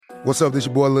What's up, this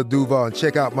your boy Lil Duval, and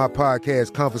check out my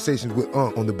podcast, Conversations with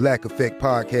Unc, on the Black Effect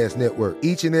Podcast Network.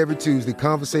 Each and every Tuesday,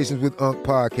 Conversations with Unc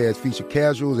podcast feature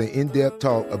casuals and in-depth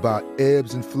talk about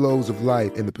ebbs and flows of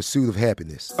life and the pursuit of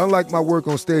happiness. Unlike my work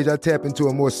on stage, I tap into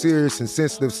a more serious and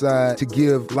sensitive side to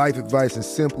give life advice and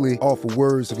simply offer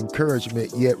words of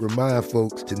encouragement, yet remind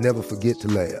folks to never forget to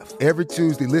laugh. Every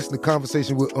Tuesday, listen to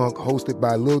Conversations with Unc, hosted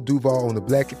by Lil Duval on the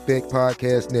Black Effect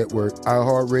Podcast Network,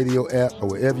 iHeartRadio app, or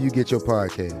wherever you get your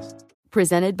podcasts.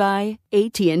 Presented by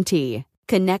AT&T.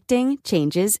 Connecting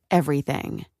changes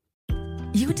everything.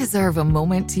 You deserve a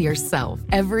moment to yourself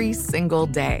every single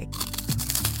day.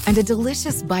 And a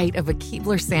delicious bite of a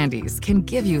Keebler Sandies can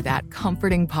give you that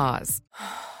comforting pause.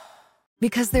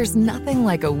 Because there's nothing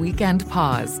like a weekend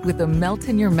pause with the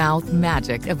melt-in-your-mouth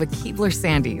magic of a Keebler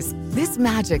Sandies. This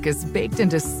magic is baked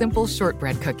into simple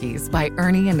shortbread cookies by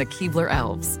Ernie and the Keebler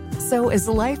Elves. So as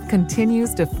life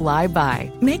continues to fly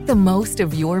by, make the most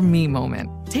of your me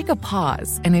moment. Take a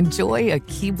pause and enjoy a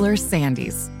Keebler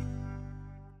Sandies.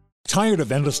 Tired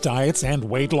of endless diets and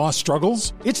weight loss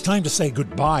struggles? It's time to say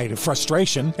goodbye to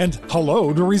frustration and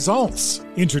hello to results.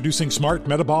 Introducing Smart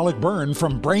Metabolic Burn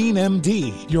from Brain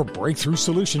MD, your breakthrough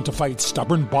solution to fight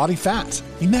stubborn body fat.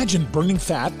 Imagine burning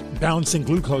fat, balancing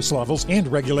glucose levels, and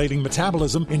regulating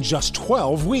metabolism in just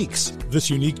 12 weeks. This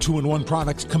unique 2-in-1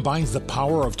 product combines the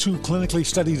power of 2 clinically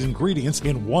studied ingredients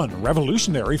in one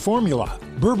revolutionary formula.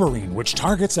 Berberine, which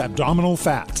targets abdominal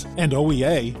fat, and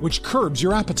OEA, which curbs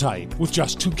your appetite. With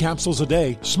just 2 capsules a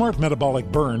day, Smart Metabolic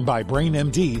Burn by Brain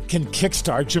MD can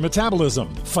kickstart your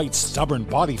metabolism, fight stubborn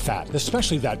body fat,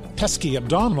 especially that pesky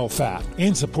abdominal fat,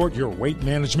 and support your weight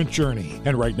management journey.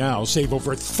 And right now, save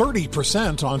over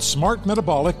 30% on Smart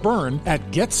Metabolic Burn at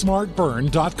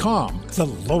GetSmartBurn.com. The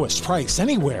lowest price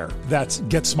anywhere. That's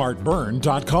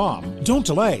GetSmartBurn.com. Don't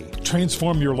delay.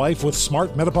 Transform your life with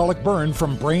Smart Metabolic Burn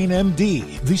from Brain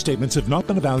MD. These statements have not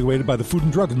been evaluated by the Food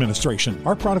and Drug Administration.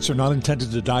 Our products are not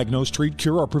intended to diagnose, treat,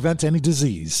 cure, or prevent any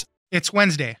disease. It's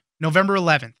Wednesday, November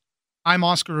 11th. I'm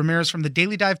Oscar Ramirez from the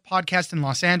Daily Dive podcast in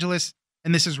Los Angeles,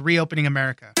 and this is Reopening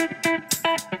America.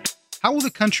 How will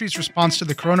the country's response to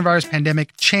the coronavirus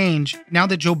pandemic change now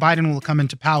that Joe Biden will come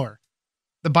into power?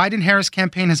 The Biden-Harris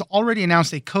campaign has already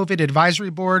announced a COVID advisory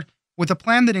board with a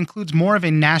plan that includes more of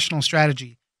a national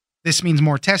strategy. This means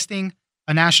more testing,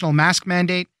 a national mask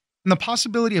mandate, and the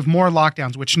possibility of more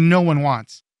lockdowns, which no one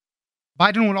wants.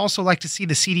 Biden would also like to see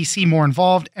the CDC more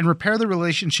involved and repair the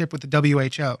relationship with the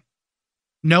WHO.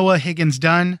 Noah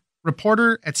Higgins-Dunn,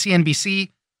 reporter at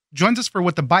CNBC, joins us for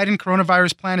what the Biden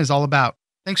coronavirus plan is all about.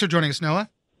 Thanks for joining us, Noah.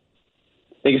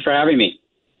 Thanks for having me.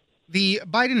 The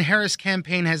Biden-Harris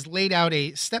campaign has laid out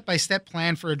a step-by-step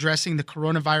plan for addressing the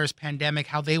coronavirus pandemic,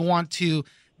 how they want to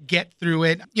get through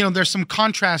it. You know, there's some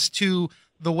contrast to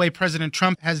the way President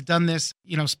Trump has done this,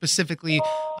 specifically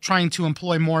trying to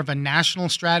employ more of a national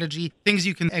strategy, things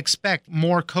you can expect,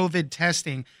 more COVID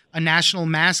testing, a national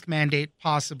mask mandate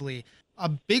possibly, a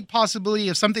big possibility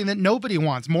of something that nobody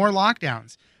wants, more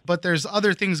lockdowns. But there's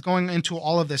other things going into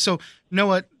all of this. So,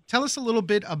 Noah, tell us a little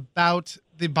bit about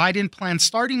the Biden plan,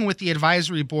 starting with the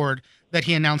advisory board that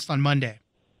he announced on Monday.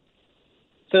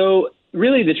 So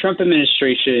really the Trump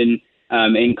administration,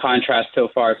 in contrast so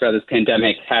far throughout this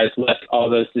pandemic, has left all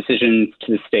those decisions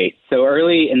to the states. So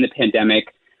early in the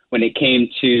pandemic, when it came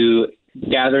to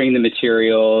gathering the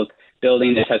materials,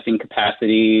 building the testing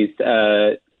capacities,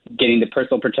 getting the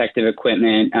personal protective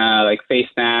equipment, like face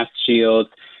masks, shields,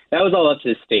 that was all up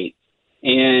to the states.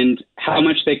 And how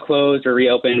much they closed or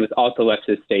reopened was also left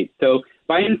to the states. So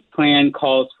Biden's plan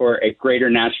calls for a greater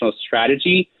national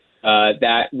strategy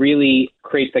that really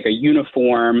creates like a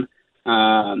uniform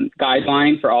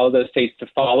guideline for all of those states to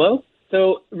follow.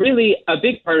 So really a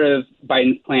big part of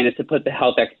Biden's plan is to put the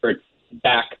health experts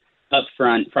back up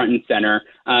front and center,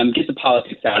 get the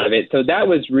politics out of it. So that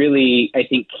was really, I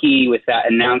think, key with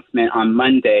that announcement on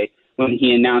Monday when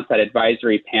he announced that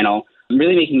advisory panel,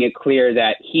 really making it clear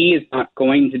that he is not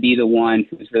going to be the one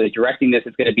who's really directing this.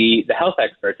 It's going to be the health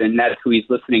experts, and that's who he's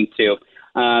listening to.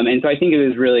 And so I think it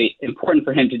was really important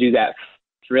for him to do that,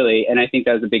 really, and I think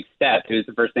that was a big step. It was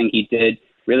the first thing he did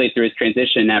really through his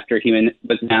transition after he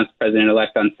was announced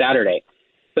president-elect on Saturday.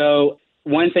 So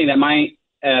one thing that my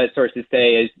sources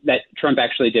say is that Trump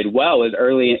actually did well was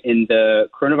early in the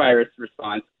coronavirus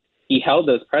response, he held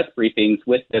those press briefings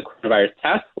with the coronavirus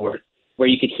task force where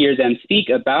you could hear them speak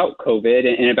about COVID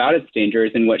and about its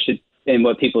dangers and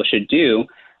what people should do.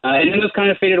 And then those kind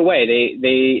of faded away.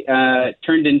 They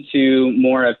turned into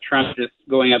more of Trump just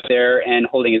going up there and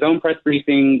holding his own press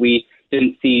briefing. We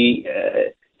didn't see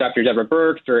Dr. Deborah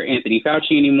Birx or Anthony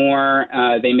Fauci anymore.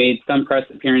 They made some press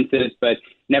appearances, but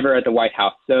never at the White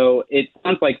House. So it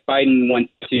sounds like Biden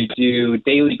wants to do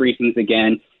daily briefings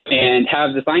again and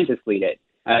have the scientists lead it.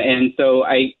 And so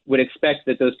I would expect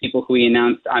that those people who he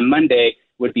announced on Monday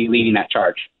would be leading that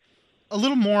charge. A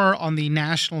little more on the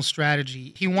national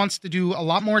strategy. He wants to do a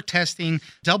lot more testing,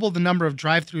 double the number of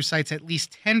drive-through sites, at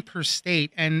least 10 per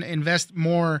state, and invest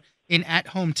more in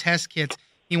at-home test kits.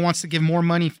 He wants to give more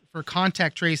money for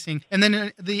contact tracing. And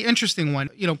then the interesting one,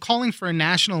 calling for a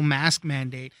national mask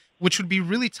mandate, which would be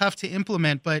really tough to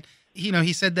implement. But,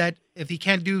 he said that if he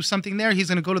can't do something there, he's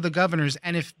going to go to the governors.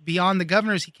 And if beyond the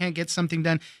governors he can't get something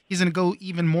done, he's going to go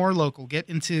even more local, get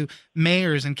into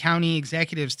mayors and county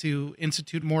executives to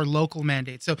institute more local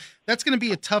mandates. So that's going to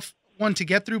be a tough one to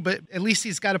get through, but at least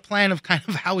he's got a plan of kind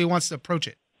of how he wants to approach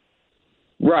it.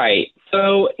 Right.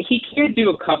 So he can do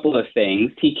a couple of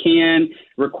things. He can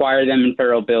require them in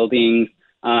federal buildings,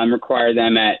 require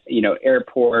them at,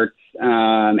 airports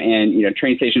and,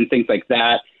 train stations, things like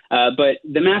that. But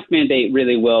the mask mandate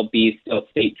really will be still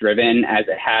state-driven, as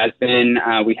it has been.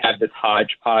 We have this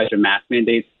hodgepodge of mask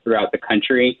mandates throughout the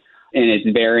country, and it's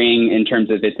varying in terms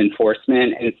of its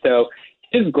enforcement. And so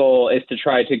his goal is to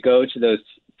try to go to those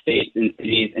states and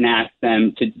cities and ask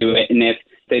them to do it. And if,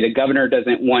 say, the governor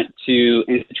doesn't want to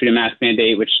institute a mask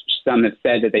mandate, which some have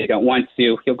said that they don't want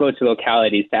to, he'll go to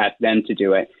localities to ask them to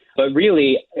do it. But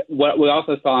really, what we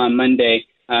also saw on Monday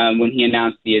when he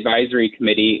announced the advisory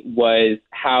committee was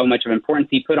how much of importance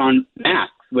he put on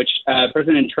masks, which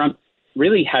President Trump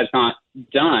really has not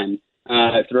done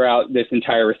throughout this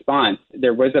entire response.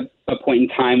 There was a point in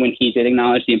time when he did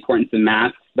acknowledge the importance of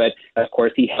masks, but of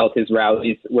course he held his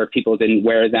rallies where people didn't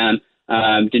wear them,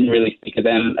 didn't really speak of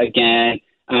them again.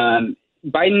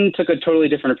 Biden took a totally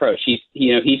different approach. He's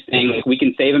saying we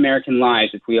can save American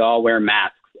lives if we all wear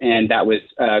masks, and that was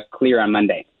clear on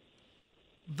Monday.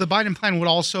 The Biden plan would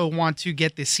also want to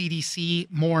get the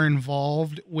CDC more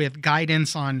involved with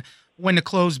guidance on when to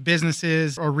close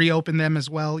businesses or reopen them as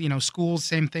well. Schools,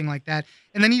 same thing like that.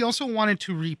 And then he also wanted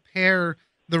to repair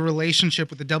the relationship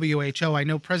with the WHO. I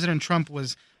know President Trump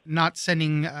was not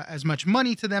sending as much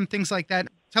money to them, things like that.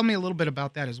 Tell me a little bit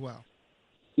about that as well.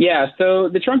 Yeah, so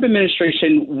the Trump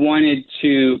administration wanted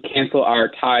to cancel our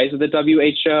ties with the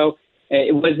WHO.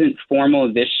 It wasn't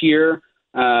formal this year.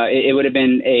 It would have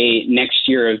been a next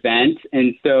year event.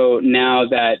 And so now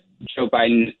that Joe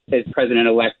Biden is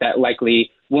president-elect, that likely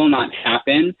will not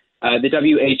happen. The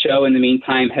WHO, in the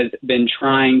meantime, has been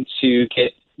trying to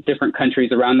get different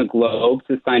countries around the globe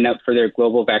to sign up for their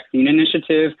global vaccine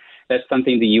initiative. That's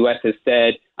something the U.S. has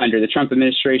said under the Trump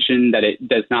administration that it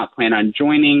does not plan on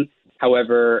joining.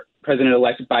 However,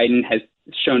 President-elect Biden has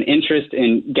shown interest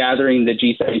in gathering the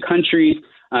G7 countries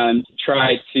to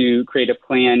try to create a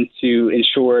plan to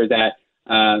ensure that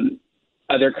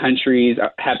other countries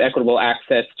have equitable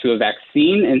access to a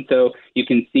vaccine. And so you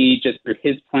can see just through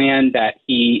his plan that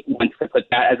he wants to put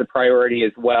that as a priority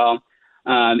as well.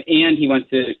 And he wants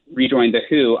to rejoin the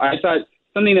WHO. I thought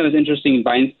something that was interesting in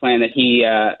Biden's plan that he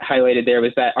highlighted there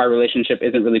was that our relationship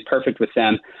isn't really perfect with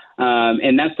them.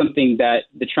 And that's something that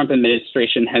the Trump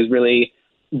administration has really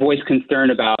voiced concern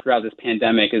about throughout this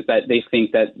pandemic, is that they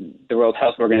think that the World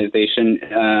Health Organization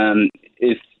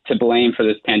is to blame for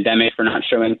this pandemic, for not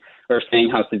showing or saying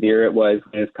how severe it was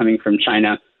when it was coming from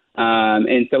China.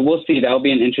 And so we'll see. That'll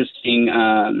be an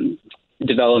interesting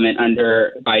development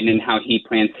under Biden and how he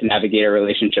plans to navigate a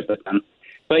relationship with them.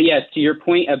 But yes, to your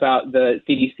point about the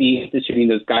CDC instituting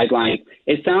those guidelines,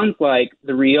 it sounds like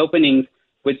the reopenings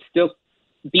would still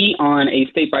be on a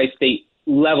state-by-state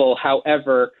level.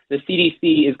 However, the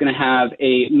CDC is going to have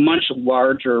a much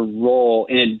larger role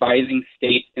in advising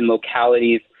states and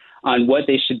localities on what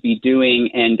they should be doing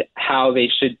and how they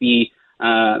should be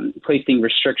placing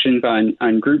restrictions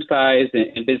on group size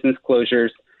and business closures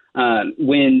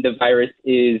when the virus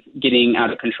is getting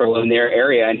out of control in their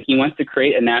area. And he wants to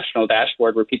create a national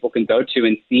dashboard where people can go to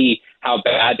and see how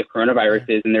bad the coronavirus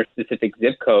is in their specific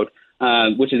zip code,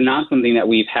 which is not something that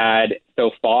we've had so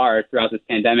far throughout this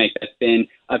pandemic. That's been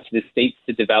up to the states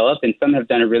to develop. And some have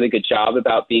done a really good job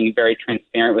about being very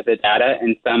transparent with the data,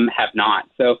 and some have not.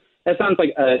 So that sounds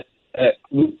like a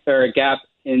gap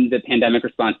in the pandemic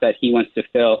response that he wants to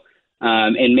fill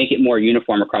and make it more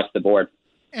uniform across the board.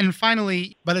 And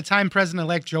finally, by the time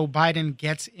President-elect Joe Biden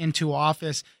gets into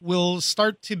office, we'll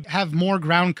start to have more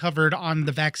ground covered on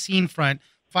the vaccine front.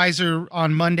 Pfizer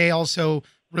on Monday also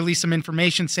released some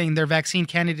information saying their vaccine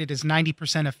candidate is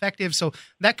 90% effective. So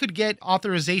that could get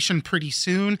authorization pretty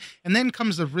soon. And then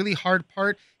comes the really hard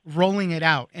part, rolling it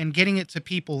out and getting it to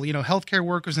people. Healthcare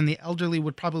workers and the elderly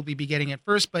would probably be getting it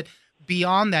first. But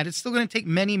beyond that, it's still going to take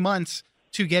many months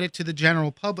to get it to the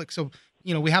general public. So,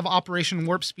 we have Operation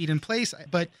Warp Speed in place,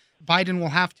 but Biden will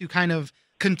have to kind of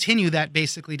continue that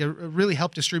basically to really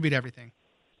help distribute everything.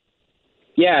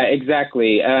 Yeah,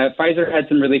 exactly. Pfizer had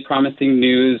some really promising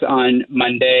news on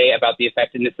Monday about the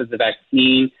effectiveness of the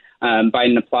vaccine.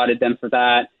 Biden applauded them for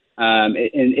that.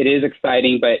 It is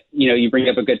exciting, but, you bring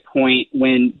up a good point.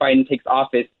 When Biden takes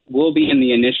office, we'll be in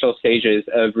the initial stages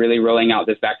of really rolling out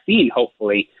this vaccine,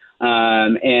 hopefully.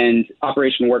 And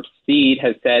Operation Warp Speed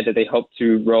has said that they hope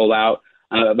to roll out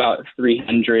about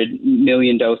 300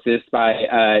 million doses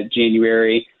by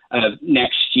January of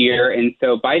next year. And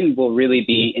so Biden will really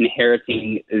be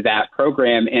inheriting that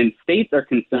program. And states are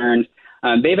concerned.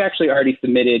 They've actually already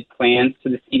submitted plans to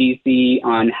the CDC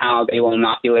on how they will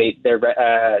inoculate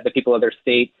the people of their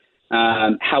state.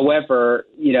 However,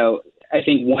 I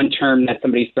think one term that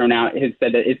somebody's thrown out has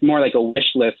said that it's more like a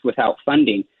wish list without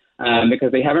funding.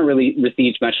 Because they haven't really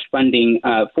received much funding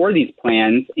for these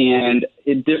plans, and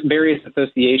various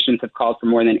associations have called for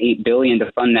more than $8 billion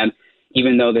to fund them,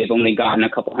 even though they've only gotten a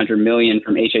couple $100 million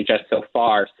from HHS so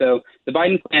far. So the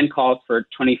Biden plan calls for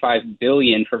 $25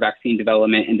 billion for vaccine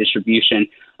development and distribution.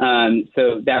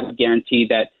 So that would guarantee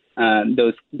that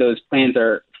those plans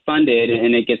are funded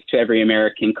and it gets to every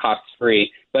American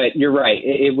cost-free. But you're right,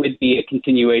 it would be a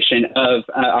continuation of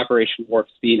Operation Warp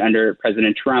Speed under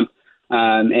President Trump.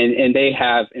 And they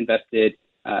have invested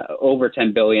over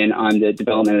 $10 billion on the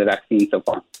development of the vaccine so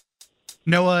far.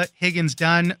 Noah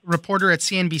Higgins-Dunn, reporter at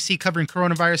CNBC covering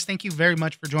coronavirus. Thank you very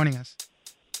much for joining us.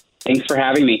 Thanks for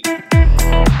having me.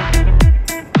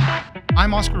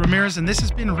 I'm Oscar Ramirez, and this has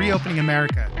been Reopening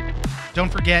America.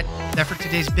 Don't forget that for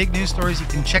today's big news stories, you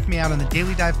can check me out on the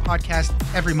Daily Dive podcast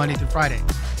every Monday through Friday.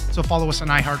 So follow us on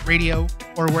iHeartRadio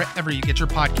or wherever you get your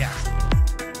podcasts.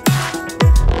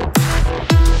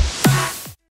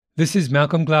 This is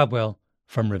Malcolm Gladwell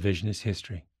from Revisionist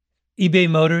History. eBay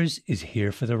Motors is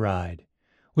here for the ride.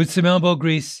 With some elbow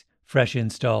grease, fresh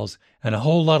installs, and a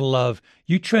whole lot of love,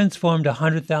 you transformed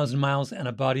 100,000 miles and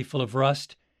a body full of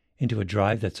rust into a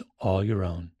drive that's all your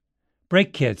own.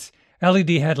 Brake kits, LED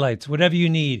headlights, whatever you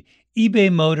need,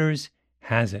 eBay Motors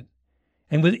has it.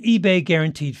 And with eBay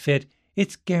Guaranteed Fit,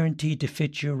 it's guaranteed to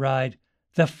fit your ride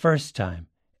the first time,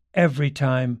 every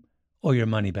time, or your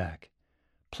money back.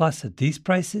 Plus, at these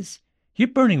prices, you're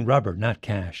burning rubber, not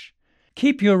cash.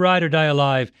 Keep your ride or die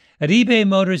alive at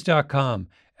ebaymotors.com.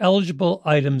 Eligible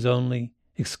items only.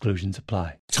 Exclusions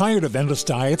apply. Tired of endless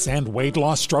diets and weight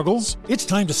loss struggles? It's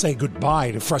time to say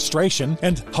goodbye to frustration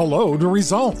and hello to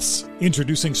results.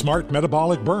 Introducing Smart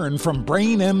Metabolic Burn from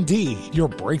Brain MD, your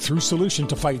breakthrough solution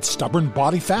to fight stubborn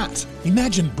body fat.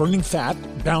 Imagine burning fat,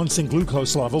 balancing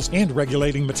glucose levels, and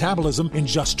regulating metabolism in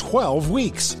just 12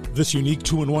 weeks. This unique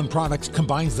 2-in-1 product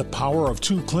combines the power of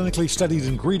 2 clinically studied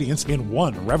ingredients in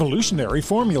one revolutionary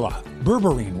formula.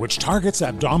 Berberine, which targets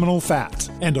abdominal fat,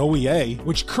 and OEA,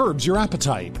 which curbs your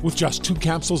appetite. With just 2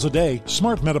 capsules a day,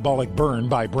 Smart Metabolic Burn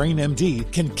by Brain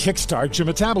MD can kickstart your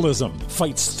metabolism,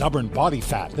 fight stubborn body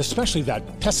fat, especially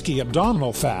that pesky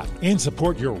abdominal fat, and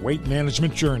support your weight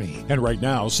management journey. And right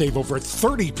now, save over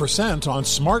 30% on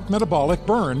Smart Metabolic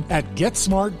Burn at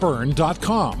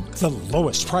GetSmartBurn.com. The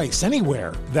lowest price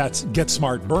anywhere. That's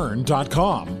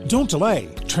GetSmartBurn.com. Don't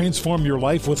delay. Transform your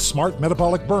life with Smart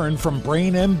Metabolic Burn from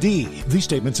Brain MD. These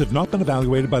statements have not been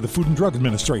evaluated by the Food and Drug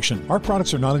Administration. Our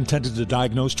products are not intended to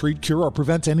diagnose, treat, cure, or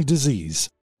prevent any disease.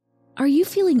 Are you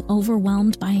feeling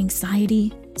overwhelmed by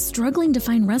anxiety, struggling to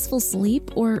find restful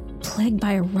sleep, or plagued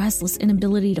by a restless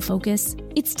inability to focus?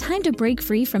 It's time to break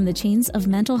free from the chains of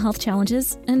mental health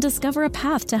challenges and discover a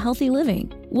path to healthy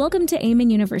living. Welcome to Amen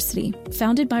University,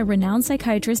 founded by renowned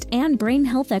psychiatrist and brain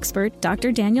health expert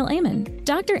Dr. Daniel Amen.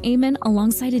 Dr. Amen,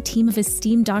 alongside a team of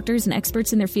esteemed doctors and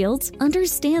experts in their fields,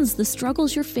 understands the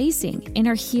struggles you're facing and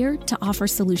are here to offer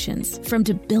solutions. From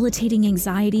debilitating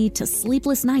anxiety to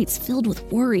sleepless nights filled with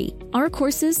worry, our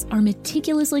courses are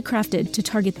meticulously crafted to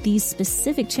target these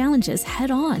specific challenges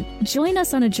head-on. Join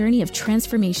us on a journey of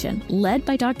transformation led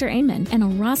by Dr. Amen and a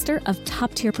roster of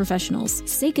top-tier professionals.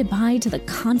 Say goodbye to the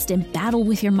constant battle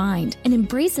with your mind and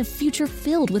embrace a future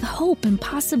filled with hope and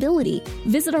possibility.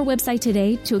 Visit our website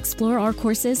today to explore our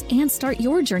courses and start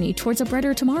your journey towards a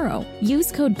brighter tomorrow.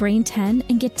 Use code BRAIN10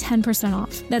 and get 10%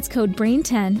 off. That's code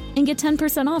BRAIN10 and get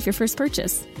 10% off your first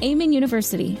purchase. Amen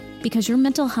University, because your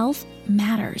mental health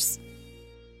matters.